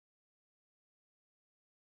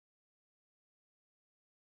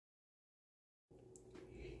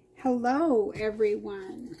Hello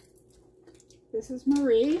everyone, this is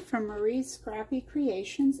Marie from Marie's Scrappy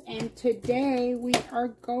Creations, and today we are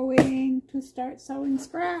going to start sewing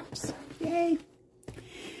scraps. Yay!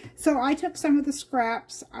 So I took some of the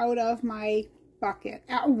scraps out of my bucket,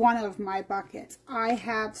 one of my buckets. I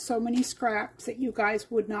have so many scraps that you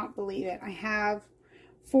guys would not believe it. I have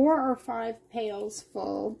 4 or 5 pails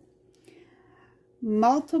full,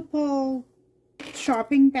 multiple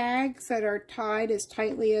shopping bags that are tied as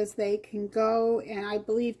tightly as they can go, and I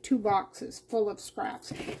believe 2 boxes full of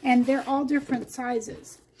scraps, and they're all different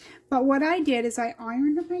sizes. But what I did is I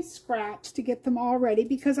ironed my scraps to get them all ready,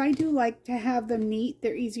 because I do like to have them neat.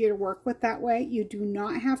 They're easier to work with that way. You do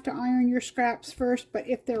not have to iron your scraps first, but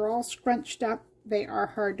if they're all scrunched up, they are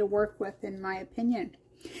hard to work with, in my opinion.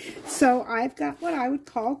 So I've got what I would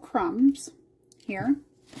call crumbs here,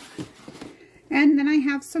 and then I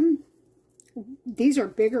have some. These are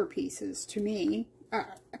bigger pieces to me,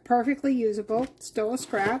 perfectly usable, still a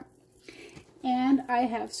scrap, and I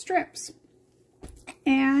have strips.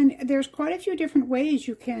 And there's quite a few different ways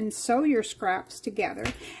you can sew your scraps together,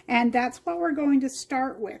 and that's what we're going to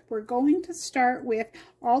start with. We're going to start with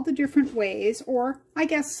all the different ways, or I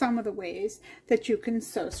guess some of the ways, that you can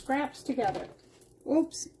sew scraps together.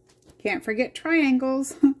 Oops, can't forget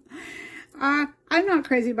triangles. I'm not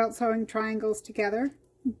crazy about sewing triangles together,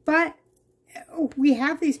 but we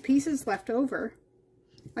have these pieces left over.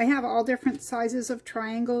 I have all different sizes of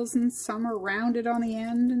triangles, and some are rounded on the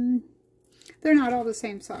end, and they're not all the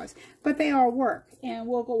same size, but they all work, and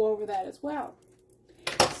we'll go over that as well.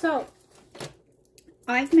 So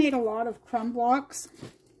I've made a lot of crumb blocks,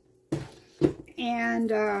 and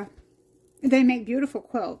they make beautiful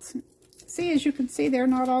quilts. See, as you can see, they're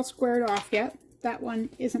not all squared off yet. That one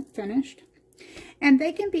isn't finished, and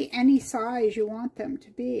they can be any size you want them to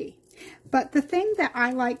be. But the thing that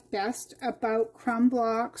I like best about crumb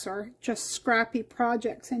blocks, or just scrappy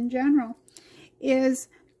projects in general, is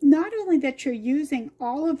not only that you're using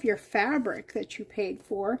all of your fabric that you paid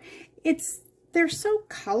for, they're so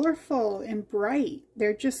colorful and bright.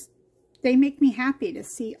 They make me happy to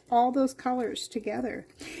see all those colors together.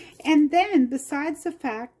 And then, besides the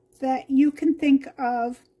fact that you can think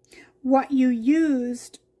of what you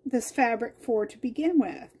used this fabric for to begin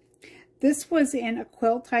with. This was in a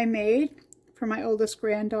quilt I made for my oldest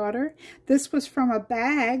granddaughter. This was from a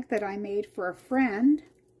bag that I made for a friend.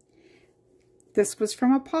 This was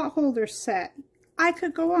from a potholder set. I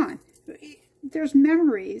could go on. There's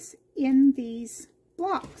memories in these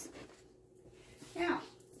blocks. Now,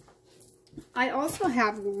 I also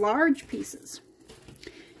have large pieces,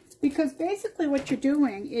 because basically what you're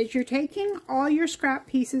doing is you're taking all your scrap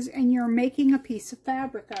pieces and you're making a piece of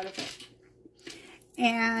fabric out of it.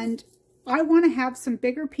 And I want to have some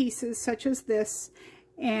bigger pieces such as this,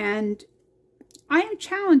 and I am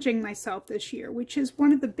challenging myself this year, which is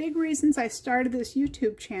one of the big reasons I started this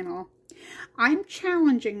YouTube channel. I'm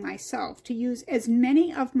challenging myself to use as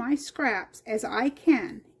many of my scraps as I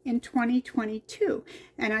can in 2022,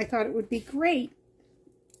 and I thought it would be great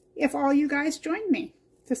if all you guys joined me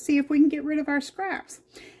to see if we can get rid of our scraps.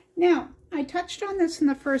 Now, I touched on this in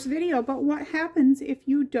the first video, but what happens if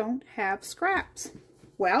you don't have scraps?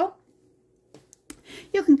 Well,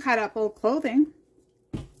 you can cut up old clothing.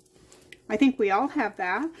 I think we all have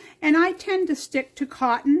that. And I tend to stick to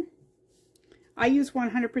cotton. I use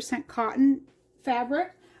 100% cotton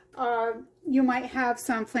fabric. You might have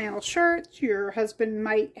some flannel shirts. Your husband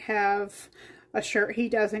might have a shirt he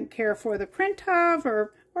doesn't care for the print of,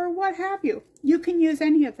 or what have you. You can use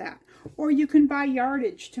any of that. Or you can buy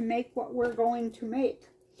yardage to make what we're going to make.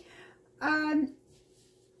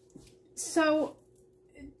 So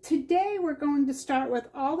today we're going to start with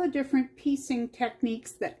all the different piecing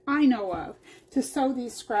techniques that I know of to sew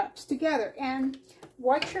these scraps together. And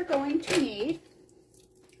what you're going to need,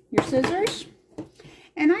 your scissors,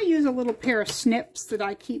 and I use a little pair of snips that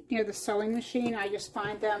I keep near the sewing machine. I just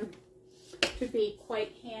find them to be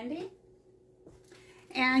quite handy.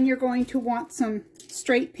 And you're going to want some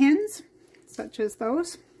straight pins, such as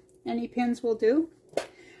those. Any pins will do.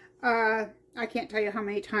 I can't tell you how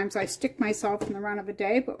many times I stick myself in the run of a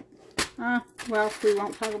day, but, well, we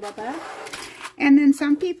won't talk about that. And then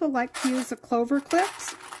some people like to use the clover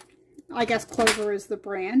clips. I guess Clover is the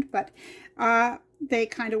brand, but they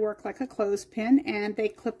kind of work like a clothespin, and they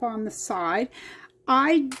clip on the side.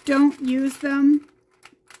 I don't use them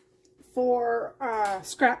for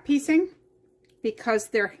scrap piecing, because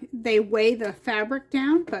they weigh the fabric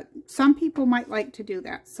down, but some people might like to do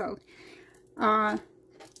that. So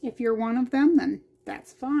if you're one of them, then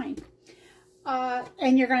that's fine.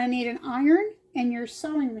 And you're going to need an iron and your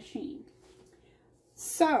sewing machine.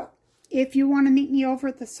 So if you want to meet me over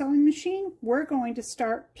at the sewing machine, we're going to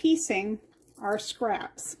start piecing our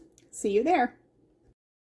scraps. See you there.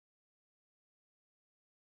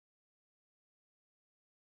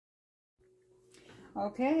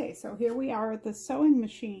 Okay, so here we are at the sewing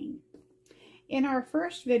machine. In our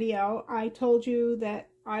first video, I told you that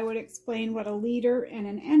I would explain what a leader and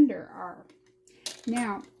an ender are.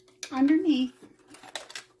 Now, underneath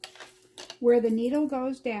where the needle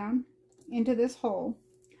goes down into this hole,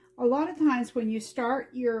 a lot of times when you start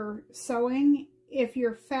your sewing, if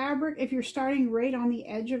you're starting right on the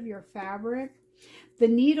edge of your fabric, the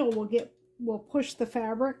needle will push the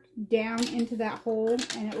fabric down into that hole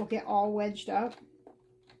and it will get all wedged up.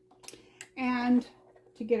 And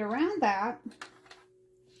to get around that,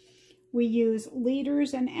 we use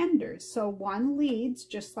leaders and enders. So one leads,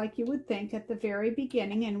 just like you would think, at the very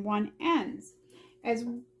beginning, and one ends. As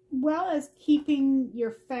well as keeping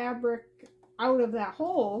your fabric out of that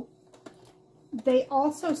hole, they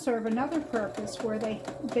also serve another purpose where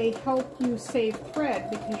they help you save thread,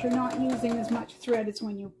 because you're not using as much thread as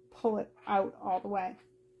when you pull it out all the way.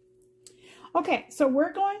 Okay, so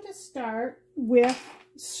we're going to start with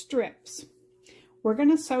strips. We're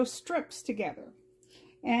going to sew strips together.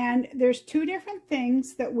 And there's two different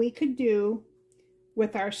things that we could do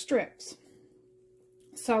with our strips.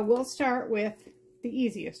 So we'll start with the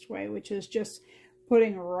easiest way, which is just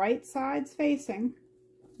putting right sides facing,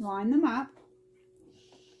 line them up,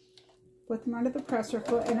 put them under the presser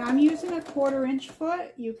foot, and I'm using a 1/4 inch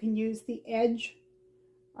foot. You can use the edge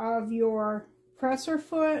of your presser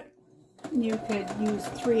foot. You could use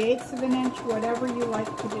 3/8 of an inch, whatever you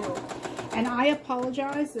like to do. And I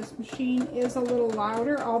apologize, this machine is a little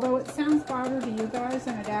louder, although it sounds louder to you guys,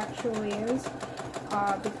 and it actually is,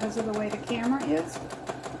 because of the way the camera is.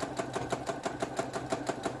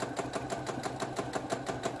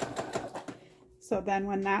 So then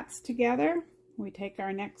when that's together, we take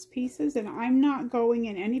our next pieces, and I'm not going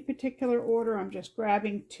in any particular order, I'm just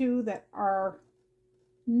grabbing two that are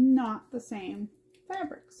not the same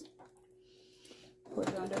fabrics. Put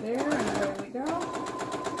it under there, and away we go.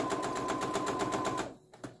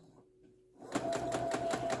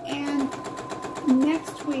 And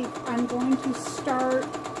next week, I'm going to start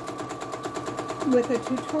with a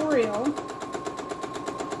tutorial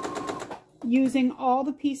using all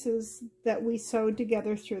the pieces that we sewed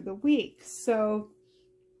together through the week. So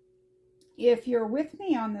if you're with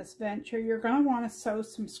me on this venture, you're going to want to sew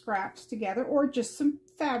some scraps together, or just some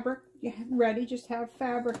fabric ready, just have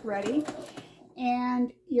fabric ready.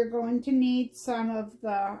 And you're going to need some of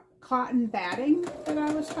the cotton batting that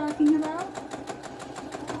I was talking about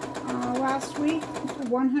last week.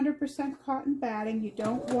 100% cotton batting. You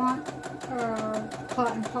don't want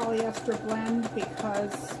cotton polyester blend,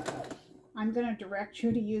 because I'm going to direct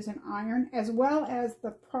you to use an iron, as well as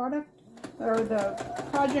the product or the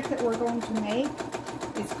project that we're going to make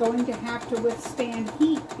is going to have to withstand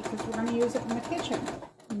heat, because we're going to use it in the kitchen.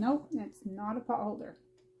 Nope, it's not a pot holder.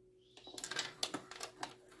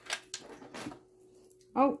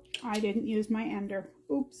 Oh, I didn't use my ender.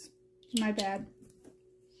 Oops, my bad.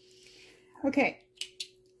 Okay,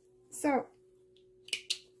 so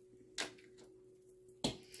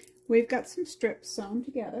we've got some strips sewn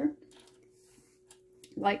together,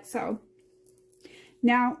 like so.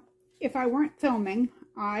 Now, if I weren't filming,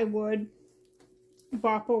 I would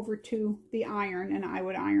bop over to the iron and I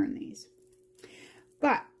would iron these.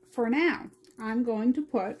 But for now, I'm going to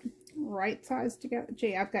put right sides together.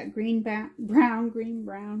 Gee, I've got green, brown, green,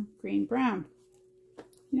 brown, green, brown.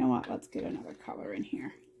 You know what? Let's get another color in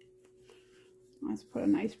here. Let's put a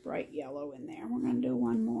nice bright yellow in there. We're going to do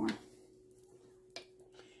one more.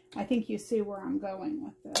 I think you see where I'm going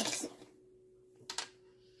with this.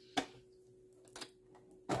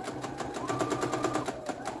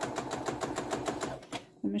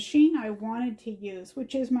 The machine I wanted to use,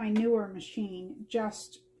 which is my newer machine,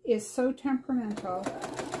 just is so temperamental,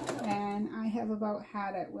 and I have about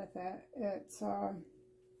had it with it. It's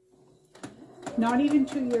not even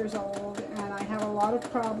 2 years old, and I have a lot of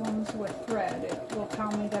problems with thread. It will tell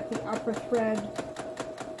me that the upper thread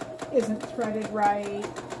isn't threaded right.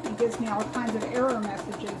 It gives me all kinds of error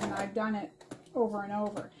messages, and I've done it over and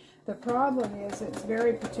over. The problem is it's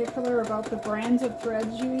very particular about the brands of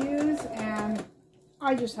threads you use, and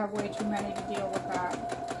I just have way too many to deal with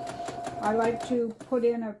that. I like to put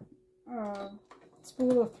in a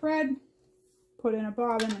spool of thread, put in a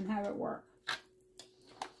bobbin, and have it work.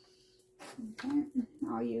 Okay,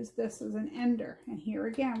 I'll use this as an ender, and here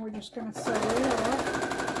again we're just going to sew it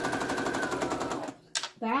up.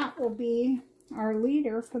 That will be our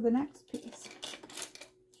leader for the next piece.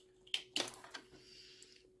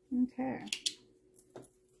 Okay.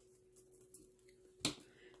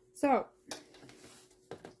 So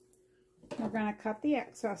we're going to cut the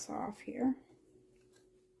excess off here,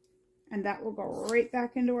 and that will go right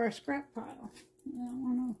back into our scrap pile. I don't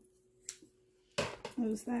want to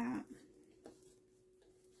lose that.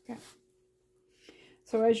 Okay.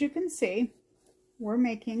 So as you can see, we're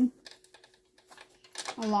making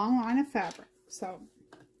a long line of fabric. So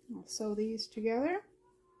I'll sew these together.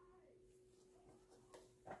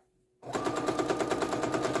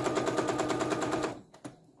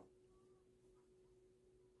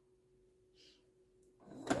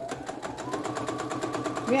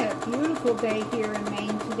 We had a beautiful day here in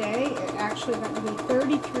Maine today. It actually got to be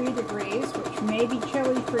 33 degrees, which may be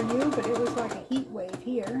chilly for you, but it was like a heat wave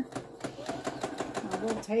here.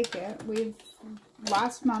 We'll take it.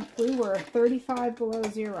 Last month we were 35 below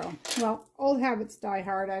zero. Well, old habits die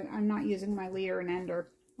hard. I'm not using my leader and ender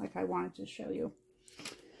like I wanted to show you.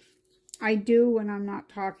 I do when I'm not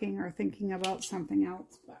talking or thinking about something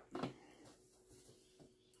else. But.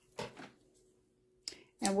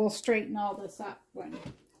 And we'll straighten all this up when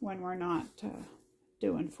we're not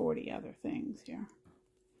doing 40 other things here.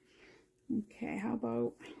 Okay, how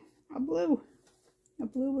about a blue? A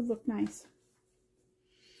blue would look nice.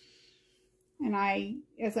 And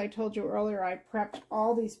as I told you earlier, I prepped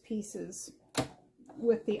all these pieces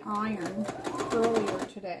with the iron earlier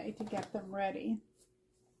today to get them ready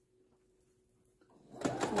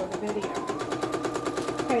for the video.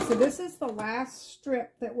 Okay, so this is the last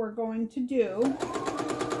strip that we're going to do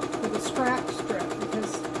for the scrap strip,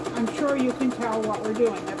 because I'm sure you can tell what we're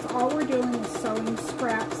doing. That's all we're doing is sewing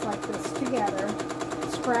scraps like this together,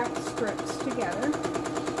 scrap strips together,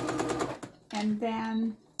 and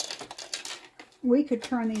then we could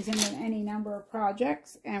turn these into any number of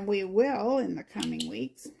projects, and we will in the coming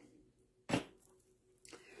weeks.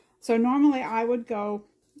 So normally I would go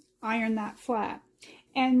iron that flat.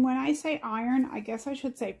 And when I say iron, I guess I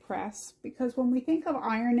should say press, because when we think of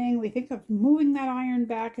ironing, we think of moving that iron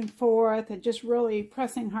back and forth and just really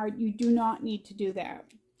pressing hard. You do not need to do that.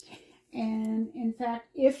 And in fact,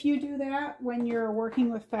 if you do that when you're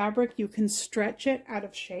working with fabric, you can stretch it out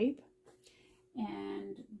of shape.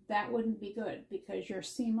 And that wouldn't be good, because your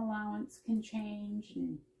seam allowance can change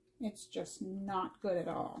and it's just not good at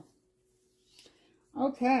all.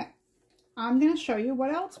 Okay, I'm going to show you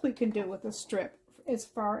what else we can do with a strip as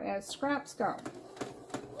far as scraps go.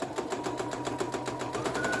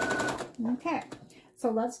 Okay,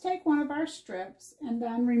 so let's take one of our strips, and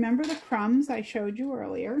then remember the crumbs I showed you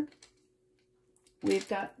earlier. We've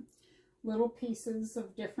got little pieces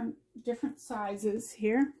of different sizes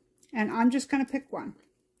here, and I'm just going to pick one.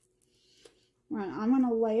 I'm going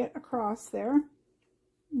to lay it across there.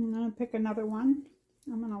 I'm going to pick another one.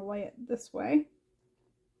 I'm going to lay it this way.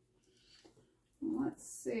 Let's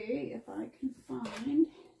see if I can find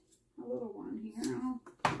a little one here. I'll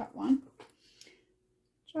cut one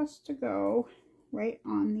just to go right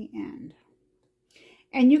on the end.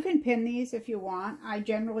 And you can pin these if you want. I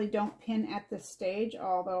generally don't pin at this stage,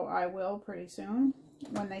 although I will pretty soon.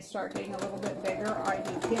 When they start getting a little bit bigger, I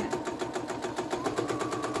do pin.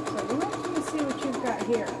 So you want to see what you've got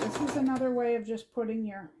here. This is another way of just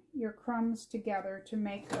putting your crumbs together to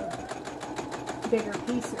make bigger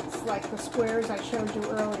pieces. Like the squares I showed you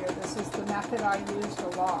earlier, this is the method I used a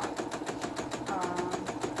lot.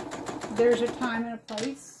 There's a time and a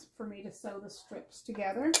place for me to sew the strips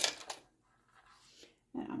together.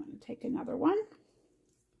 And I'm going to take another one,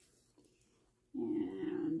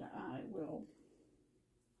 and I will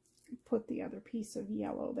put the other piece of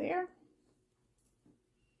yellow there.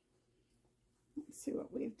 Let's see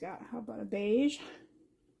what we've got. How about a beige?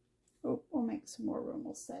 Oh, we'll make some more room.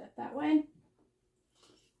 We'll set it that way.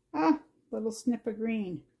 Ah, little snip of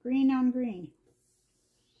green. Green on green.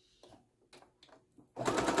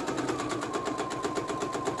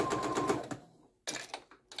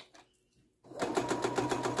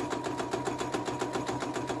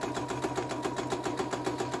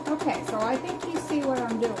 Okay, so I think you see what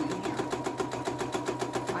I'm doing here.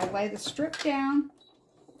 I lay the strip down,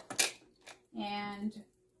 and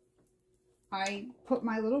I put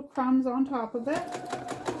my little crumbs on top of it.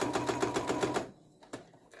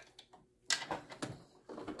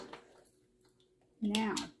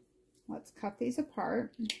 Now, let's cut these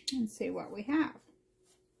apart and see what we have.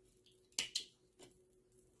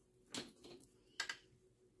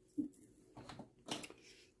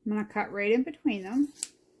 I'm going to cut right in between them.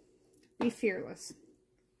 Be fearless.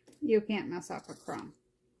 You can't mess up a crumb.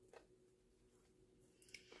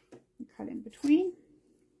 Cut in between.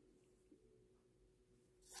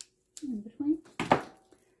 In between.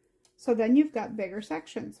 So then you've got bigger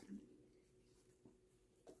sections.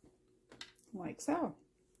 Like so.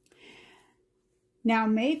 Now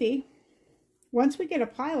maybe, once we get a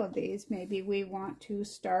pile of these, maybe we want to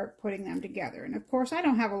start putting them together. And of course, I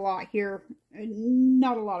don't have a lot here,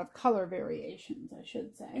 not a lot of color variations, I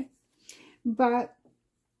should say. But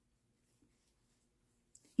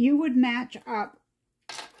you would match up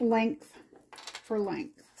length for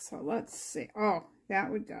length. So let's see. Oh, that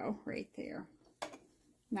would go right there.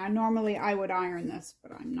 Now, normally I would iron this,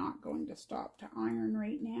 but I'm not going to stop to iron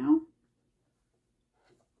right now.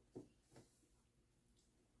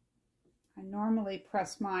 I normally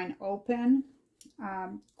press mine open.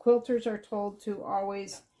 Quilters are told to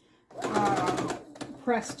always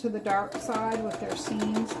press to the dark side with their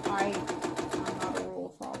seams. I'm not a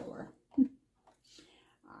rule follower.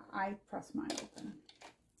 I press mine open.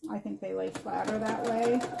 I think they lay flatter that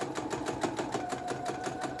way.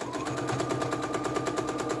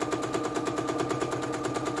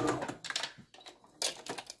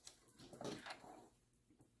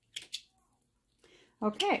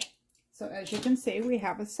 Okay, so as you can see, we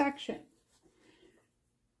have a section.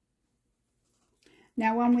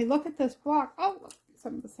 Now when we look at this block, oh, look,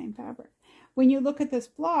 some of the same fabric. When you look at this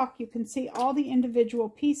block, you can see all the individual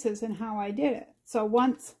pieces and how I did it. So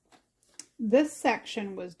once this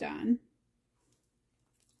section was done,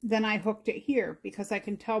 then I hooked it here because I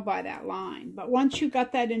can tell by that line. But once you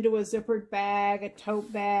got that into a zippered bag, a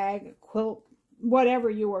tote bag, a quilt, whatever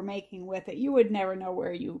you were making with it, you would never know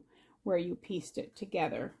where you pieced it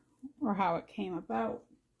together or how it came about.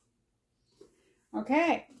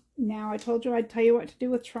 Okay, now I told you I'd tell you what to do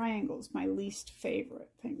with triangles, my least favorite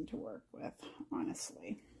thing to work with,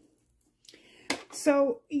 honestly.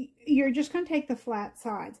 So you're just going to take the flat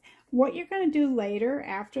sides. What you're going to do later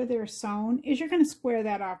after they're sewn is you're going to square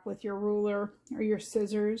that up with your ruler or your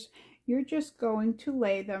scissors. You're just going to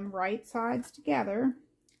lay them right sides together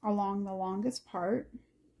along the longest part.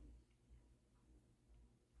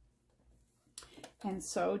 And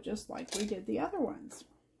so just like we did the other ones.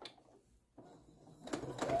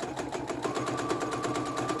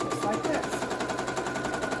 Just like this.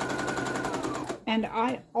 And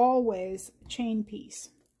I always chain piece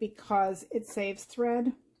because it saves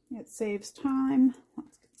thread, it saves time.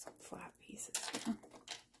 Let's get some flat pieces here.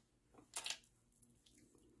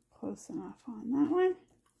 Close enough on that one.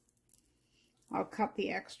 I'll cut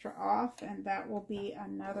the extra off and that will be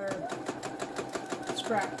another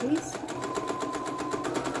scrap piece.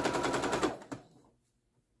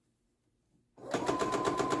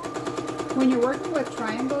 When you're working with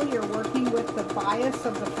triangle, you're working with the bias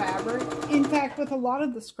of the fabric. In fact, with a lot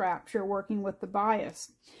of the scraps, you're working with the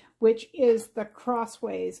bias, which is the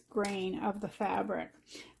crossways grain of the fabric,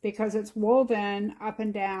 because it's woven up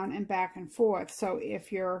and down and back and forth. So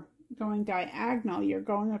if you're going diagonal, you're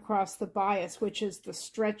going across the bias, which is the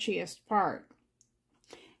stretchiest part.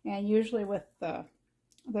 And usually with the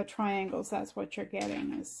triangles, that's what you're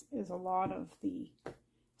getting is a lot of the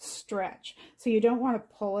stretch. So you don't want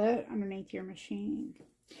to pull it underneath your machine.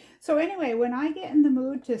 So anyway, when I get in the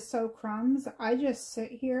mood to sew crumbs, I just sit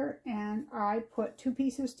here and I put two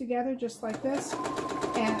pieces together just like this,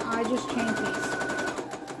 and I just chain piece.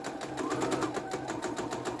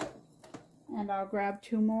 And I'll grab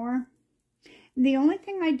two more. And the only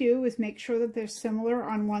thing I do is make sure that they're similar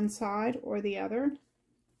on one side or the other.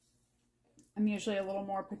 I'm usually a little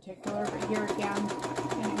more particular, but here again,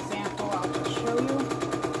 an example I'll just show you.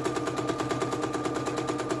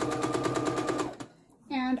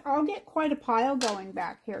 And I'll get quite a pile going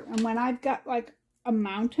back here. And when I've got like a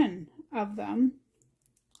mountain of them,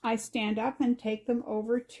 I stand up and take them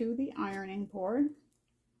over to the ironing board.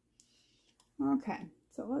 Okay,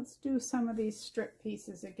 so let's do some of these strip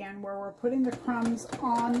pieces again, where we're putting the crumbs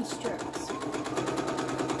on the strips.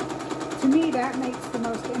 To me, that makes the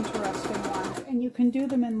most interesting ones, and you can do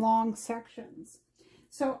them in long sections.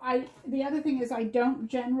 So the other thing is I don't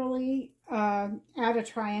generally add a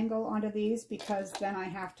triangle onto these, because then I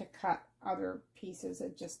have to cut other pieces.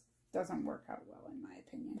 It just doesn't work out well in my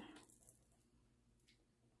opinion.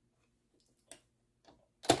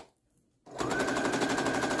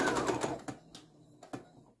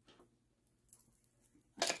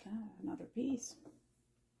 Another piece.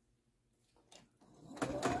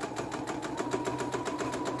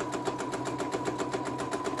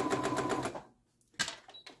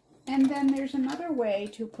 And then there's another way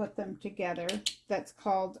to put them together that's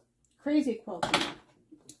called crazy quilting.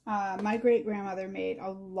 My great-grandmother made a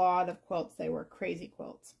lot of quilts. They were crazy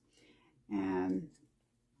quilts. And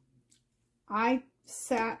I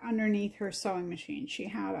sat underneath her sewing machine. She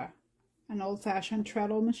had an old-fashioned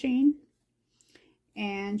treadle machine.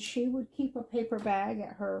 And she would keep a paper bag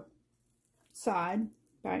at her side,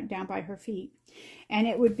 down by her feet. And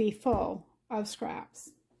it would be full of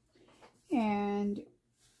scraps. And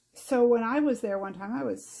so when I was there one time, I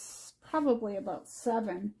was probably about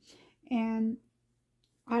 7, and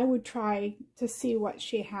I would try to see what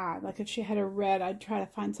she had. Like if she had a red, I'd try to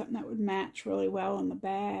find something that would match really well in the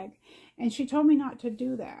bag. And she told me not to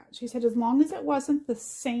do that. She said as long as it wasn't the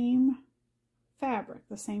same fabric,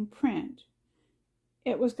 the same print,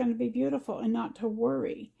 it was going to be beautiful and not to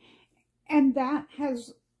worry. And that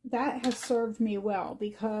has served me well,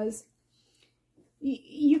 because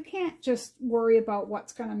you can't just worry about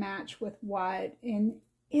what's going to match with what, and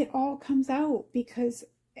it all comes out, because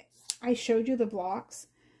I showed you the blocks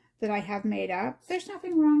that I have made up. There's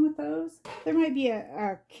nothing wrong with those. There might be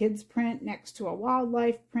a kid's print next to a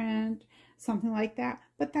wildlife print, something like that,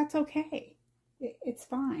 but that's okay. It's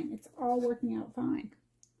fine. It's all working out fine.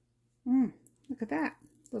 Look at that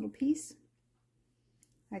little piece.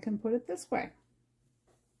 I can put it this way.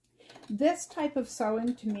 This type of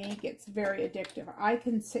sewing to me gets very addictive. I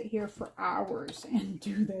can sit here for hours and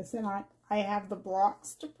do this, and I have the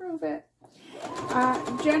blocks to prove it.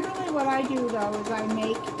 Generally what I do though is I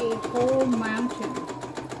make a whole mountain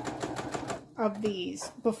of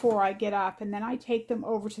these before I get up, and then I take them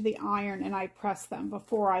over to the iron and I press them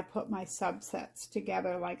before I put my subsets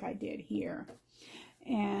together like I did here.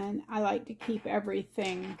 And I like to keep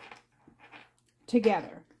everything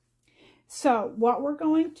together. So what we're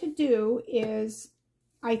going to do is,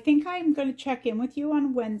 I think I'm going to check in with you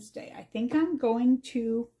on Wednesday. I think I'm going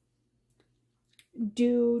to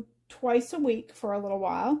do twice a week for a little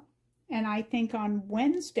while. And I think on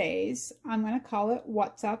Wednesdays, I'm going to call it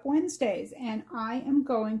What's Up Wednesdays. And I am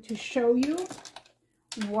going to show you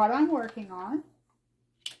what I'm working on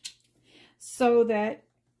so that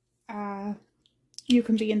you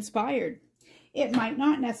can be inspired. It might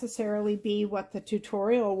not necessarily be what the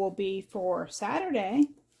tutorial will be for Saturday,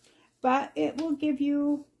 but it will give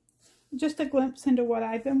you just a glimpse into what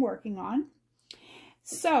I've been working on.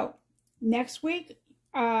 So next week,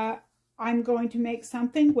 I'm going to make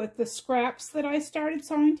something with the scraps that I started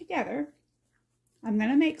sewing together. I'm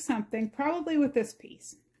going to make something probably with this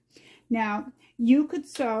piece. Now, you could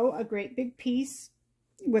sew a great big piece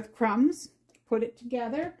with crumbs, put it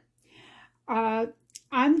together.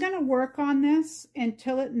 I'm going to work on this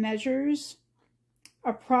until it measures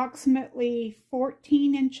approximately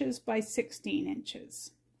 14 inches by 16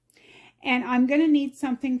 inches. And I'm going to need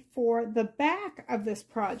something for the back of this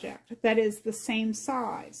project that is the same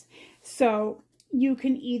size. So you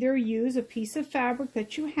can either use a piece of fabric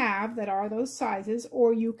that you have that are those sizes,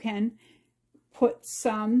 or you can put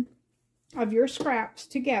some of your scraps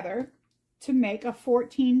together to make a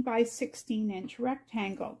 14 by 16 inch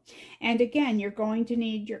rectangle. And again, you're going to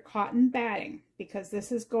need your cotton batting, because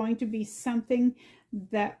this is going to be something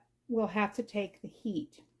that will have to take the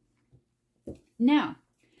heat. Now,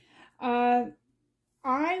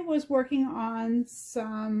 I was working on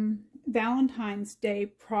some Valentine's Day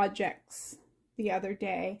projects the other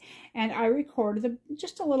day, and I recorded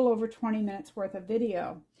just a little over 20 minutes worth of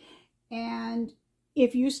video. And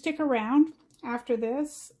if you stick around after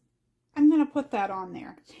this, I'm going to put that on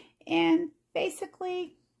there. And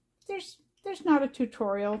basically, there's not a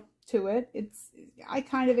tutorial to it. I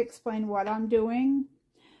kind of explain what I'm doing,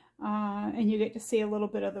 and you get to see a little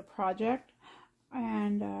bit of the project.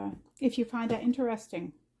 And if you find that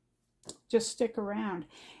interesting, just stick around.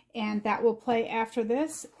 And that will play after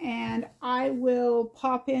this, and I will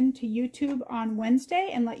pop into YouTube on Wednesday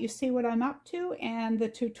and let you see what I'm up to, and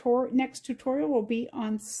the next tutorial will be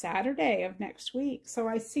on Saturday of next week. So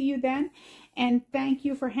I see you then, and thank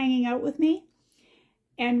you for hanging out with me.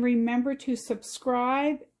 And remember to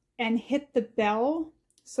subscribe and hit the bell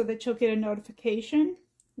so that you'll get a notification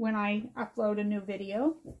when I upload a new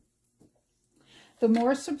video. The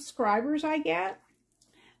more subscribers I get,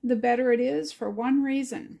 the better it is, for one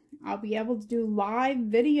reason. I'll be able to do live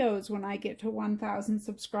videos when I get to 1,000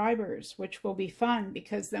 subscribers, which will be fun,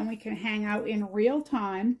 because then we can hang out in real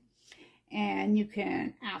time and you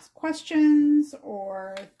can ask questions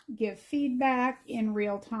or give feedback in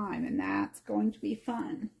real time, and that's going to be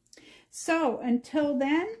fun. So until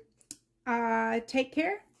then, take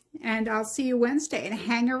care, and I'll see you Wednesday, and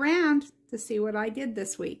hang around to see what I did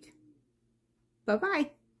this week.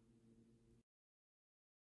 Bye-bye.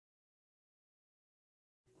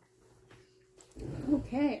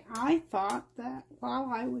 Okay, I thought that while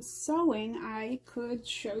I was sewing, I could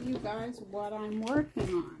show you guys what I'm working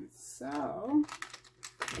on. So,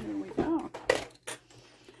 here we go.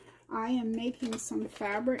 I am making some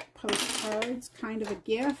fabric postcards, kind of a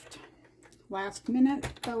gift. Last minute,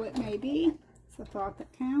 though it may be. It's the thought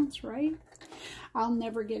that counts, right? I'll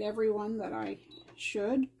never get everyone that I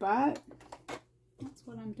should, but that's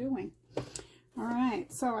what I'm doing. All right,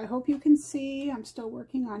 so I hope you can see. I'm still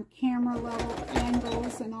working on camera level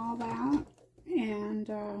angles and all that. And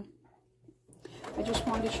I just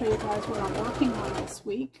wanted to show you guys what I'm working on this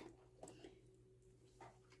week.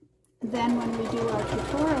 Then when we do our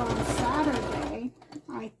tutorial on Saturday,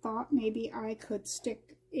 I thought maybe I could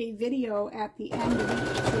stick a video at the end of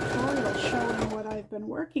each tutorial showing what I've been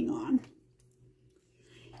working on.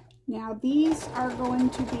 Now these are going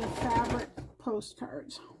to be fabric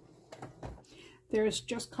postcards. There's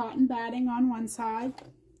just cotton batting on one side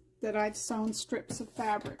that I've sewn strips of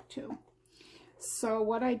fabric to. So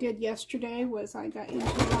what I did yesterday was I got into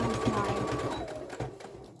one of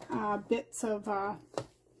my bits of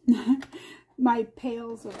my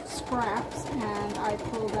pails of scraps, and I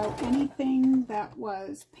pulled out anything that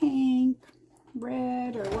was pink,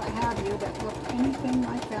 red, or what have you that looked anything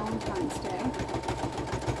like Valentine's Day.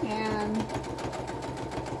 And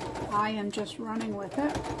I am just running with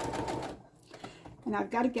it. And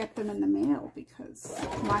I've got to get them in the mail because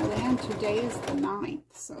my land today is the 9th.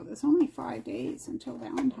 So there's only 5 days until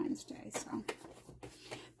Valentine's Day. So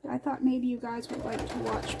but I thought maybe you guys would like to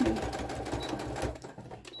watch me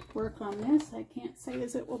work on this. I can't say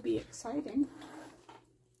as it will be exciting,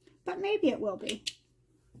 but maybe it will be.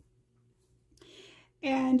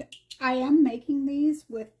 And I am making these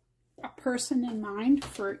with a person in mind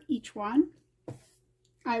for each one.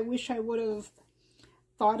 I wish I would have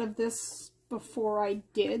thought of this before I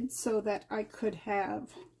did so that I could have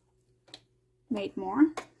made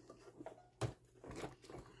more.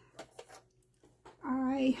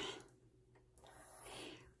 I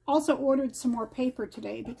also ordered some more paper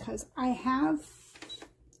today because I have,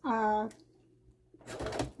 what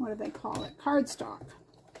do they call it? Cardstock.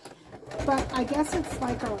 But I guess it's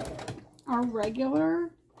like a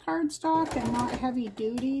regular cardstock and not heavy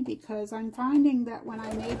duty, because I'm finding that when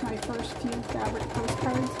I made my first few fabric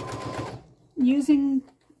postcards, using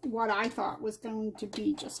what I thought was going to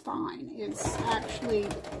be just fine is actually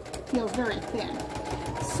feels very thin.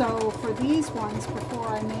 So for these ones, before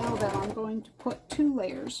I mail them, I'm going to put 2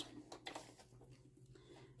 layers.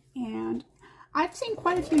 And I've seen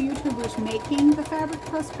quite a few YouTubers making the fabric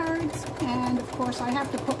postcards, and of course I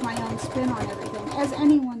have to put my own spin on everything, as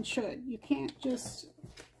anyone should. You can't just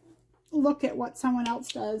look at what someone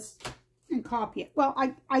else does and copy it. Well,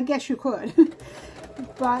 I guess you could.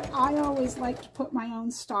 But I always like to put my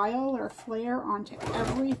own style or flair onto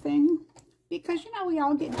everything because, you know, we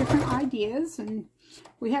all get different ideas and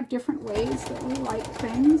we have different ways that we like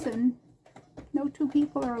things, and no two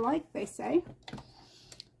people are alike, they say.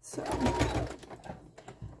 So,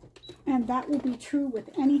 and that will be true with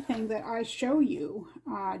anything that I show you.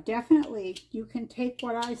 Definitely, you can take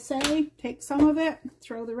what I say, take some of it,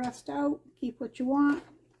 throw the rest out, keep what you want,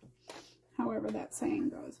 however that saying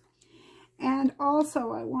goes. And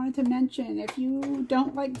also, I wanted to mention, if you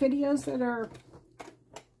don't like videos that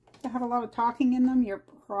have a lot of talking in them, you're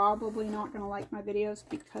probably not going to like my videos,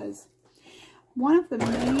 because one of the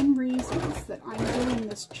main reasons that I'm doing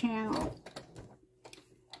this channel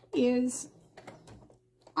is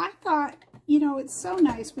I thought, you know, it's so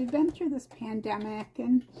nice. We've been through this pandemic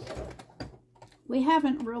and we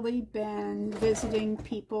haven't really been visiting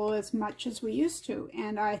people as much as we used to.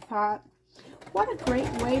 And I thought, what a great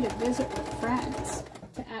way to visit with friends,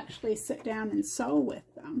 to actually sit down and sew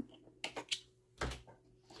with them.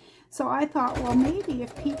 So I thought, well, maybe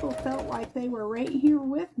if people felt like they were right here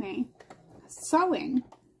with me sewing,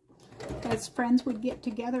 as friends would get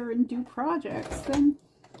together and do projects, then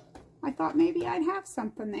I thought maybe I'd have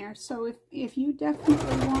something there. So if you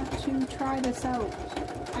definitely want to try this out,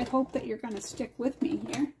 I hope that you're going to stick with me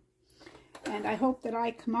here. And I hope that I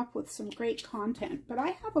come up with some great content. But I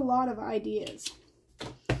have a lot of ideas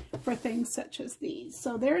for things such as these.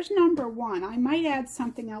 So there's number 1. I might add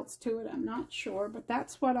something else to it. I'm not sure. But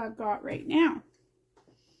that's what I've got right now.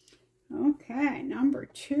 Okay, number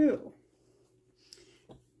 2.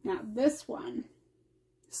 Now this one,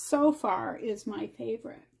 so far, is my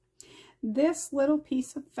favorite. This little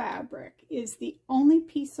piece of fabric is the only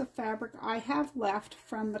piece of fabric I have left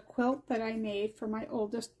from the quilt that I made for my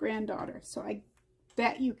oldest granddaughter. So I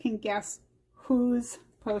bet you can guess whose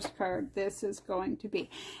postcard this is going to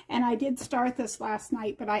be. And I did start this last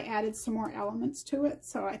night, but I added some more elements to it,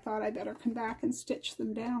 so I thought I better come back and stitch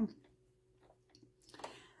them down.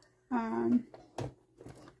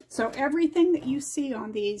 So everything that you see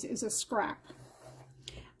on these is a scrap.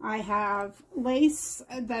 I have lace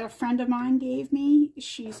that a friend of mine gave me.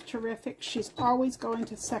 She's terrific. She's always going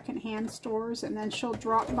to secondhand stores, and then she'll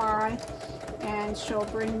drop by and she'll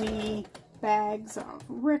bring me bags of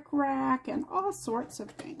rickrack and all sorts of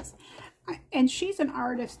things. And she's an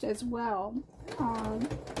artist as well.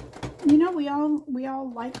 you know, we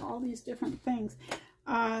all like all these different things.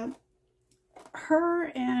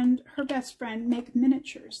 Her and her best friend make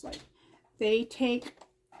miniatures. Like, they take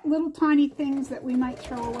little tiny things that we might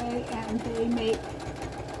throw away, and they make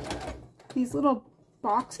these little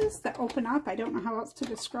boxes that open up. I don't know how else to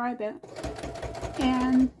describe it.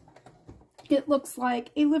 And it looks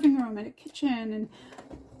like a living room and a kitchen, and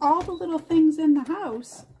all the little things in the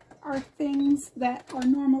house are things that are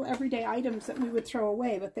normal everyday items that we would throw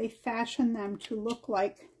away, but they fashion them to look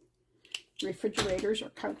like refrigerators or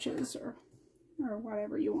couches or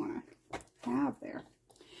whatever you want to have there.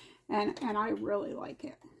 And I really like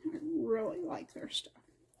it. I really like their stuff.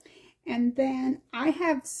 And then I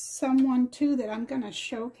have someone too that I'm going to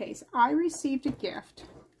showcase. I received a gift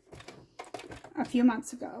a few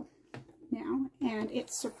months ago now, and it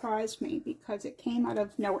surprised me because it came out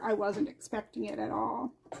of nowhere. I wasn't expecting it at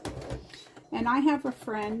all. And I have a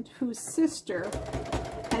friend whose sister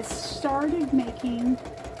has started making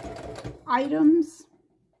items,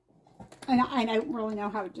 and I don't really know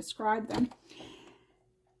how to describe them.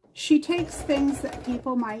 She takes things that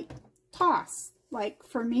people might toss. Like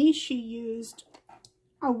for me, she used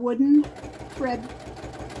a wooden thread,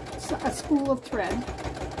 a spool of thread.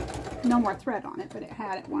 No more thread on it, but it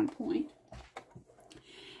had at one point.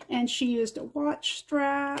 And she used a watch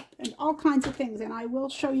strap and all kinds of things. And I will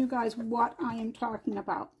show you guys what I am talking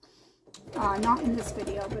about. Not in this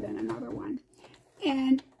video, but in another one.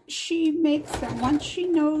 And she makes them, once she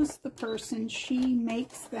knows the person, she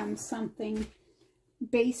makes them something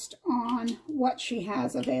based on what she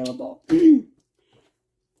has available. And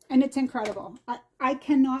it's incredible. I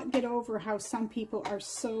cannot get over how some people are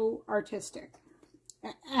so artistic.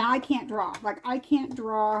 And I can't draw. Like, I can't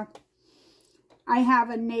draw. I have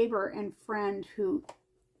a neighbor and friend who,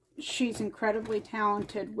 she's incredibly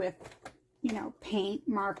talented with, you know, paint,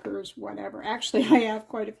 markers, whatever. Actually, I have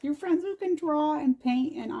quite a few friends who can draw and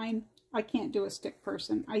paint, and I can't do a stick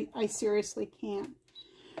person. I seriously can't.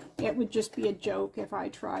 It would just be a joke if I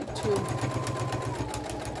tried to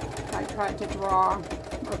draw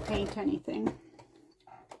or paint anything.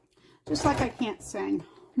 Just like I can't sing.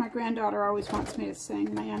 My granddaughter always wants me to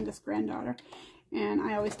sing, my youngest granddaughter. And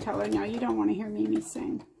I always tell her, no, you don't want to hear Mimi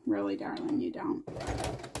sing. Really, darling, you don't.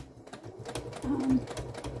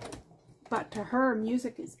 But to her,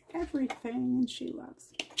 music is everything, and she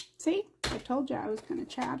loves. See? I told you I was going to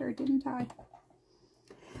chatter, didn't I?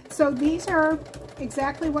 So these are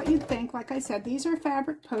exactly what you'd think. Like I said, these are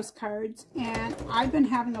fabric postcards, and I've been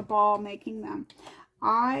having a ball making them.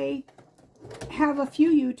 I have a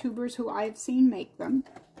few YouTubers who I've seen make them.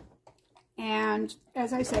 And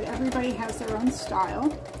as I said, everybody has their own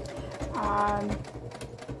style.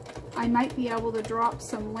 I might be able to drop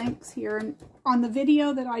some links here. And on the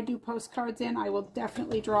video that I do postcards in, I will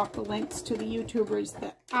definitely drop the links to the YouTubers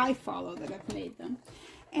that I follow that have made them.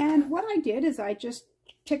 And what I did is I just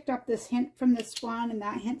picked up this hint from this one and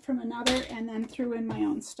that hint from another, and then threw in my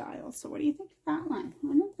own style. So what do you think of that one?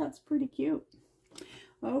 I think that's pretty cute.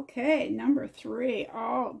 Okay, number 3.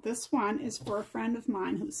 Oh, this one is for a friend of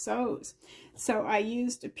mine who sews. So I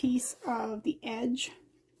used a piece of the edge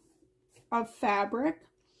of fabric.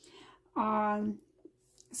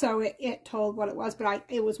 So it told what it was, but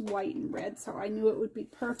it was white and red, so I knew it would be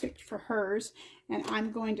perfect for hers. And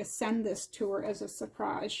I'm going to send this to her as a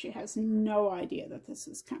surprise. She has no idea that this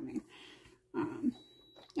is coming. And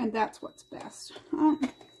that's what's best. Oh,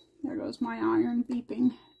 there goes my iron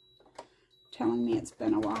beeping, telling me it's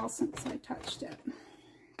been a while since I touched it.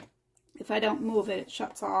 If I don't move it, it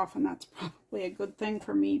shuts off, and that's probably a good thing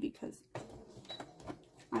for me because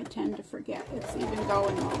I tend to forget it's even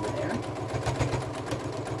going over there.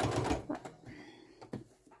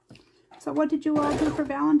 So what did you all do for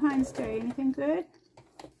Valentine's Day? Anything good?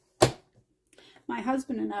 My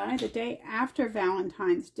husband and I, the day after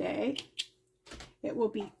Valentine's Day, it will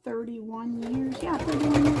be 31 years. Yeah,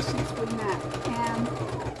 31 years since we met. And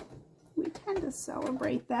we tend to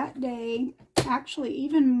celebrate that day, actually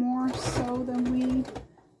even more so than we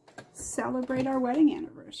celebrate our wedding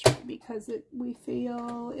anniversary, because we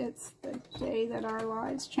feel it's the day that our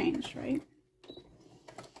lives changed, right?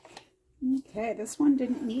 Okay, this one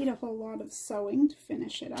didn't need a whole lot of sewing to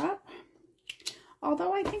finish it up.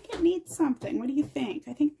 Although I think it needs something. What do you think?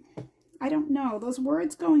 I don't know. Those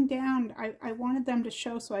words going down, I wanted them to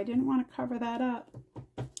show, so I didn't want to cover that up.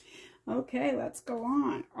 Okay, let's go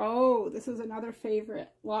on. Oh, this is another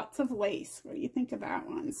favorite. Lots of lace. What do you think of that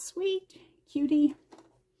one? Sweet, cutie.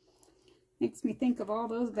 Makes me think of all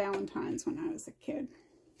those Valentines when I was a kid.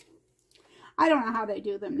 I don't know how they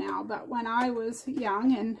do them now, but when I was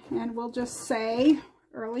young, and we'll just say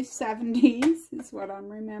early 70s is what I'm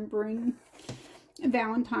remembering.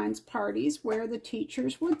 Valentine's parties where the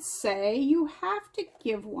teachers would say you have to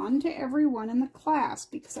give one to everyone in the class,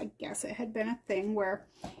 because I guess it had been a thing where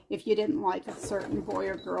if you didn't like a certain boy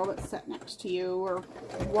or girl that sat next to you or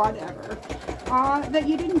whatever, that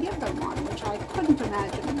you didn't give them one, which I couldn't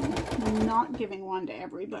imagine not giving one to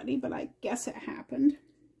everybody, but I guess it happened.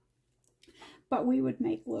 But we would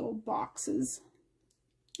make little boxes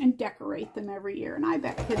and decorate them every year, and I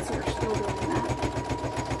bet kids are still doing that.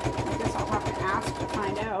 I guess I'll have to ask to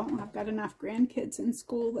find out. I've got enough grandkids in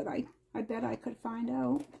school that I bet I could find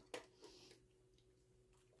out.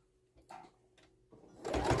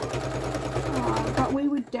 But we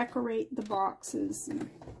would decorate the boxes and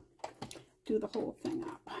do the whole thing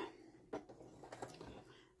up.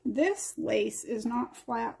 This lace is not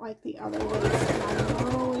flat like the other lace, and I'm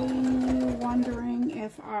really wondering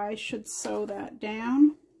if I should sew that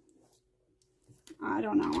down. I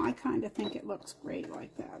don't know. I kind of think it looks great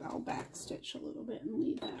like that. I'll backstitch a little bit and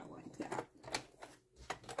leave that like that.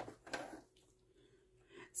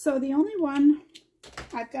 So the only one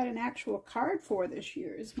I've got an actual card for this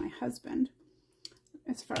year is my husband,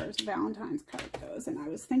 as far as Valentine's card goes. And I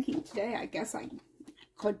was thinking today, I guess I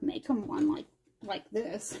could make him one like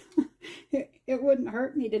this. It wouldn't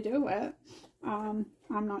hurt me to do it. I'm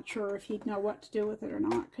not sure if he'd know what to do with it or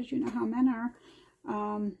not, because you know how men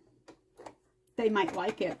are. They might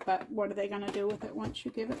like it, but what are they going to do with it once you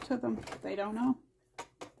give it to them? They don't know.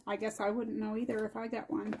 I guess I wouldn't know either if I got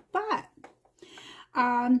one. But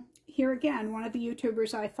here again, one of the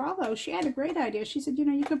YouTubers I follow, she had a great idea. She said, you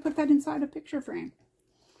know, you could put that inside a picture frame.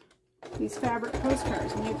 These fabric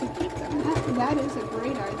postcards, and you could keep them. That is a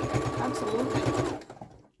great idea. Absolutely.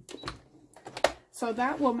 So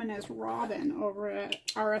that woman is Robin over at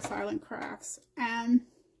RS Island Crafts. And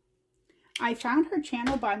I found her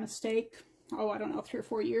channel by mistake, I don't know, 3 or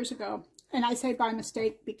 4 years ago. And I say by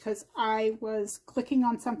mistake because I was clicking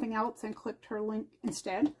on something else and clicked her link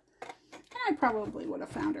instead. And I probably would have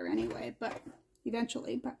found her anyway, but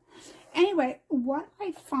eventually. But anyway, what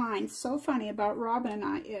I find so funny about Robin and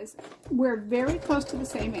I is we're very close to the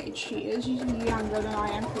same age. She is younger than I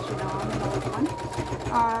am because, you know, I'm an old one.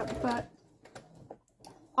 But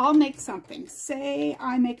I'll make something. Say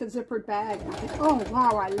I make a zippered bag. And I think, oh,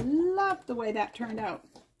 wow, I love the way that turned out.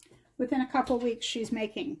 Within a couple of weeks, she's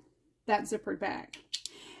making that zippered bag.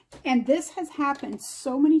 And this has happened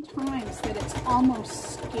so many times that it's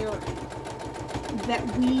almost scary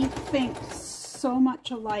that we think so much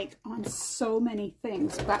alike on so many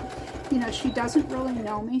things. But, you know, she doesn't really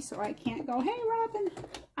know me, so I can't go, hey, Robin,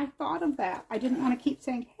 I thought of that. I didn't want to keep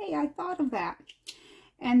saying, hey, I thought of that.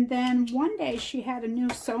 And then one day she had a new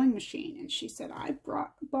sewing machine, and she said, I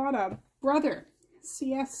bought a Brother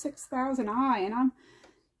CS6000i, and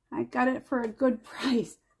I got it for a good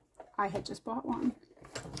price. I had just bought one.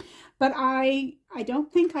 But I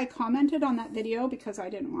don't think I commented on that video because I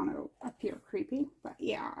didn't want to appear creepy. But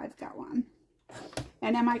yeah, I've got one.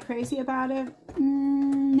 And am I crazy about it?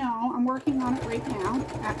 No, I'm working on it right now,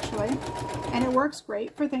 actually. And it works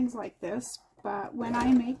great for things like this. But when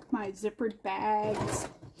I make my zippered bags,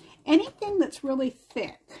 anything that's really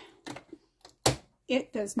thick,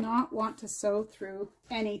 it does not want to sew through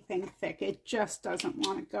anything thick. It just doesn't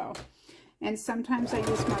want to go. And sometimes I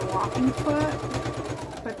use my walking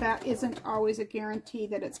foot, but that isn't always a guarantee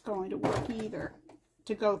that it's going to work either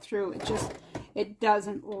to go through. It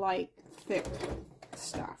doesn't like thick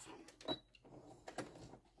stuff.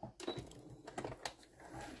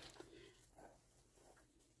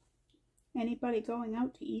 Anybody going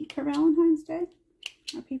out to eat for Valentine's Day?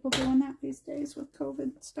 Are people doing that these days with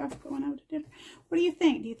COVID stuff, going out to dinner? What do you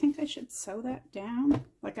think? Do you think I should sew that down?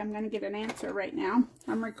 Like, I'm going to get an answer right now.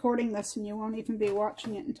 I'm recording this and you won't even be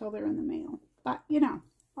watching it until they're in the mail. But, you know,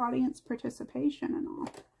 audience participation and all.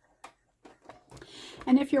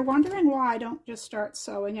 And if you're wondering why I don't just start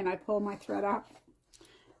sewing and I pull my thread up,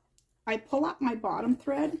 I pull up my bottom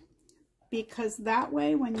thread because that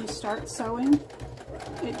way when you start sewing,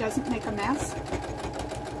 it doesn't make a mess.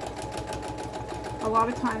 A lot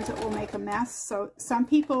of times it will make a mess. So some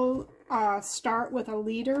people start with a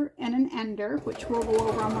leader and an ender, which we'll go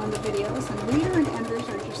over on one of the videos. And leader and enders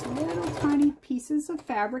are just little tiny pieces of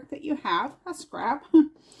fabric that you have, a scrap,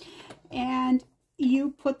 and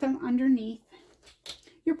you put them underneath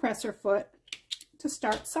your presser foot to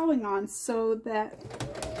start sewing on, so that,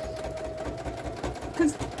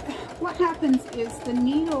 because what happens is the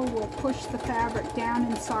needle will push the fabric down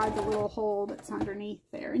inside the little hole that's underneath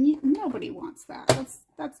there, and nobody wants that.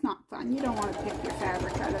 That's not fun. You don't want to pick your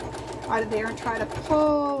fabric out of there and try to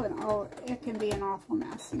pull, and oh, it can be an awful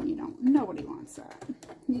mess, and nobody wants that.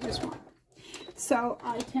 You just want it. So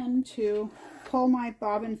I tend to pull my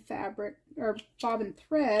bobbin fabric or bobbin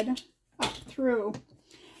thread up through.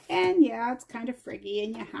 And yeah, it's kind of friggy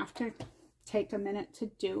and you have to take a minute to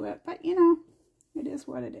do it, but you know, it is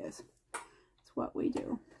what it is. It's what we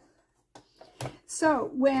do. So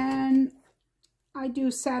when I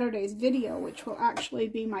do Saturday's video, which will actually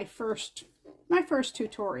be my first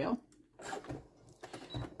tutorial,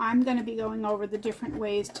 I'm going to be going over the different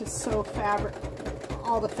ways to sew fabric,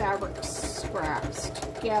 all the fabric scraps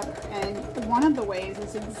together. And one of the ways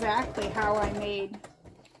is exactly how I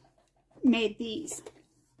made these,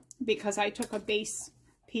 because I took a base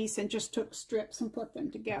piece and just took strips and put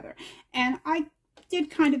them together. And I did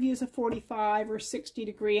kind of use a 45 or 60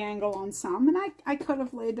 degree angle on some, and I could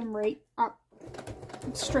have laid them right up,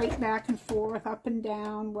 straight back and forth, up and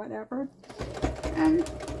down, whatever. And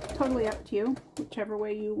totally up to you, whichever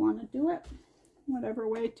way you want to do it, whatever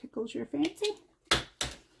way tickles your fancy.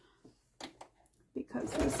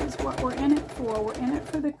 Because this is what we're in it for. We're in it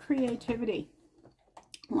for the creativity.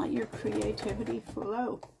 Let your creativity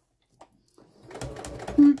flow.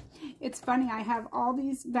 It's funny, I have all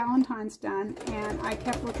these Valentines done, and I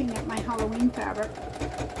kept looking at my Halloween fabric.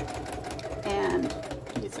 And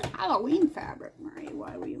you said, Halloween fabric, Marie,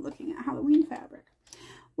 why were you looking at Halloween fabric?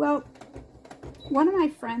 Well, one of my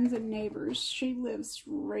friends and neighbors, she lives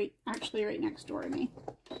actually right next door to me.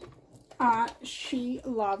 She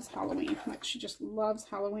loves Halloween. Like, she just loves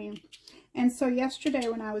Halloween. And so yesterday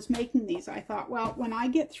when I was making these, I thought, well, when I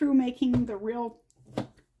get through making the real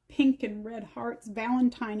pink and red hearts,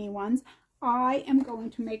 Valentine-y ones, I am going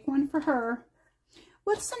to make one for her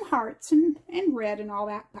with some hearts and red and all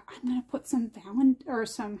that. But I'm going to put some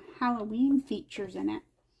Halloween features in it.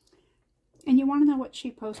 And you want to know what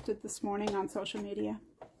she posted this morning on social media?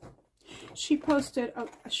 She posted a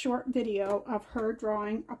short video of her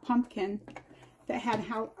drawing a pumpkin that had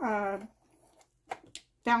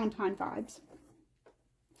Valentine vibes.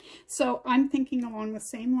 So I'm thinking along the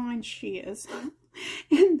same lines she is.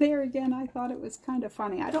 And there again, I thought it was kind of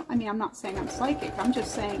funny. I mean, I'm not saying I'm psychic. I'm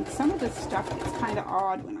just saying some of this stuff gets kind of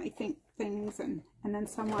odd when I think things and then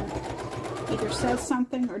someone either says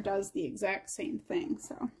something or does the exact same thing.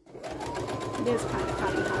 So it is kind of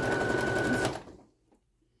funny how that happens.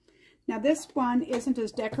 Now this one isn't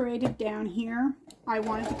as decorated down here. I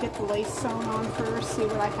wanted to get the lace sewn on first, see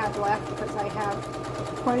what I had left, because I have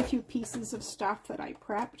quite a few pieces of stuff that I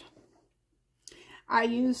prepped. I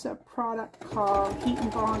use a product called Heat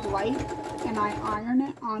and Bond Light, and I iron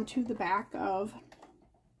it onto the back of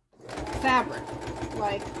fabric.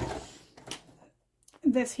 Like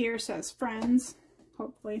this here says Friends,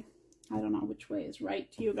 hopefully. I don't know which way is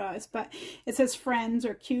right to you guys, but it says Friends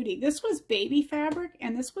or Cutie. This was baby fabric,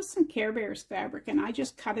 and this was some Care Bears fabric, and I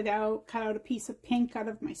just cut out a piece of pink out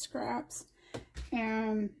of my scraps,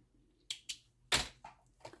 and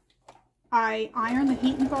I iron the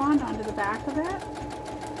Heat and Bond onto the back of it,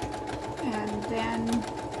 and then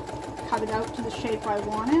cut it out to the shape I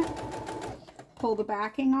want it, pull the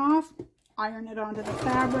backing off, iron it onto the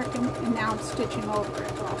fabric, and now I'm stitching over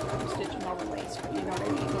it. Well, I'm stitching over lace, you know what I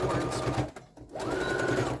mean, the words.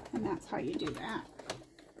 And that's how you do that.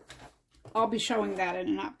 I'll be showing that in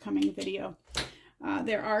an upcoming video.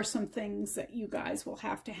 There are some things that you guys will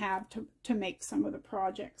have to make some of the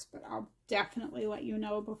projects, but I'll definitely let you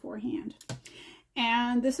know beforehand.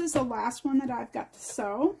 And this is the last one that I've got to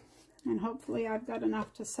sew, and hopefully I've got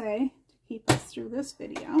enough to say to keep us through this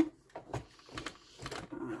video.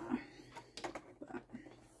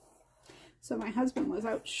 So my husband was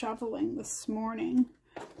out shoveling this morning.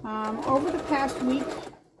 Over the past week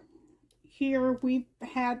here, we've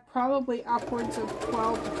had probably upwards of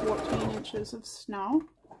 12 to 14 inches of snow.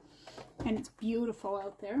 And it's beautiful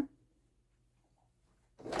out there.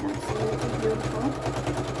 Absolutely beautiful.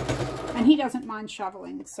 And he doesn't mind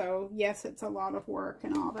shoveling, so yes, it's a lot of work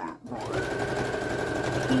and all that. But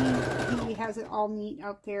he has it all neat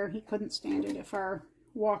out there. He couldn't stand it if our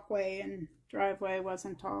walkway and driveway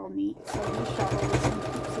wasn't all neat, so he shovels and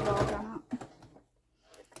keeps it all done up.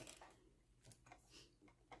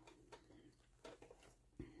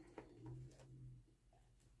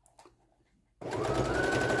 I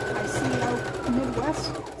see out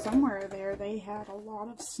Midwest, somewhere there, they had a lot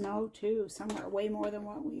of snow too, somewhere way more than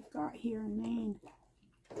what we've got here in Maine.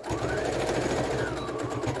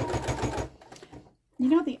 You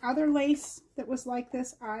know, the other lace that was like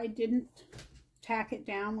this, I didn't tack it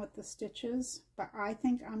down with the stitches, but I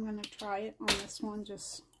think I'm going to try it on this one.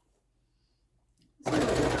 Just going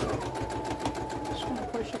to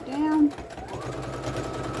push it down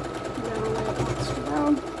whatever way it wants to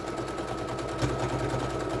go.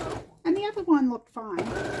 And the other one looked fine.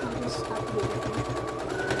 I'll just have to do it.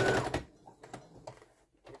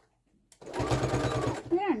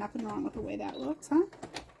 nothing wrong with the way that looks, huh?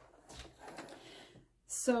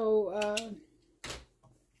 So,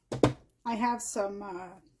 I have some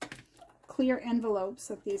clear envelopes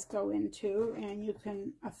that these go into, and you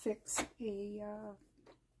can affix a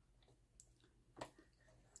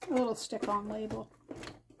little stick-on label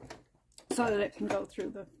so that it can go through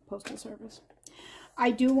the postal service. I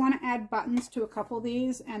do want to add buttons to a couple of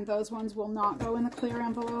these, and those ones will not go in the clear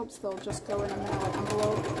envelopes. They'll just go in a manila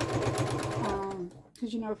envelope.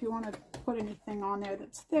 Because, you know, if you want to put anything on there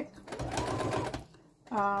that's thick,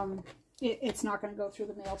 it's not going to go through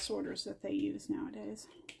the mail sorters that they use nowadays.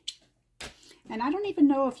 And I don't even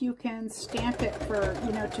know if you can stamp it for,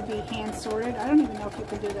 you know, to be hand sorted. I don't even know if you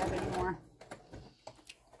can do that anymore.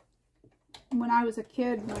 When I was a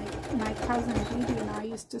kid, my cousin Dee Dee and I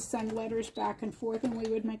used to send letters back and forth, and we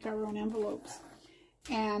would make our own envelopes.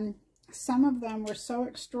 And some of them were so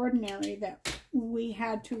extraordinary that we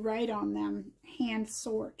had to write on them hand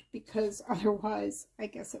sort, because otherwise I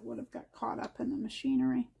guess it would have got caught up in the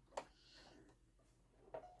machinery.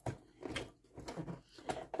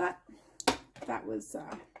 But that was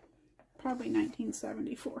probably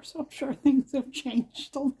 1974, so I'm sure things have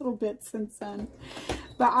changed a little bit since then.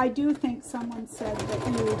 But I do think someone said that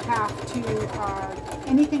you have to,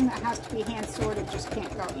 anything that has to be hand sorted just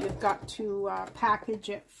can't go. You've got to package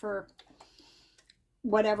it for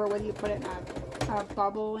whatever, whether you put it in a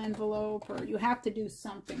bubble envelope, or you have to do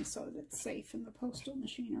something so that it's safe in the postal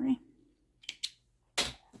machinery.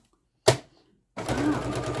 We've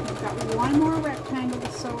got one more rectangle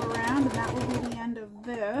to sew around, and that will be the end of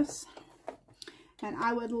this. And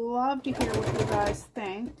I would love to hear what you guys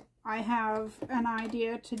think. I have an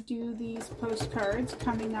idea to do these postcards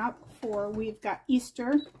coming up for, we've got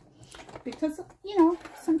Easter, because, you know,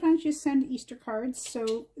 sometimes you send Easter cards,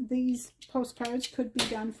 so these postcards could be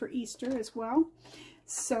done for Easter as well.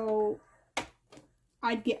 So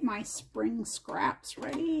I'd get my spring scraps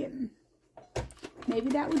ready, and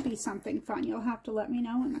maybe that would be something fun. You'll have to let me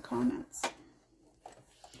know in the comments.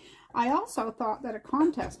 I also thought that a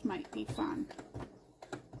contest might be fun.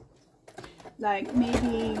 Like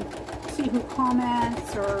maybe see who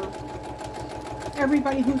comments, or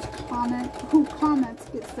everybody who comments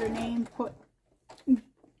gets their name put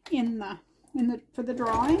in the for the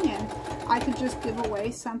drawing, and I could just give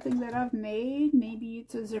away something that I've made. Maybe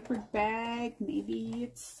it's a zippered bag, maybe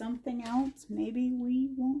it's something else, maybe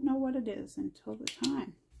we won't know what it is until the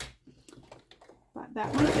time. But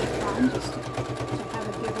that might be fun, just to have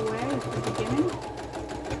a giveaway at the beginning.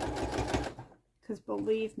 Because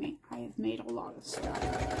believe me, I have made a lot of stuff.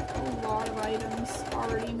 A lot of items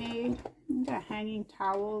already made. I've got hanging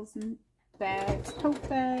towels and bags, tote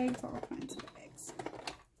bags, all kinds of bags.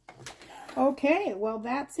 Okay, well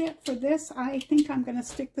that's it for this. I think I'm going to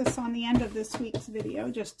stick this on the end of this week's video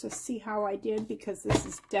just to see how I did, because this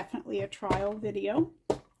is definitely a trial video.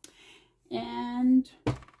 And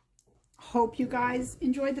hope you guys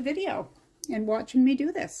enjoyed the video and watching me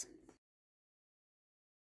do this.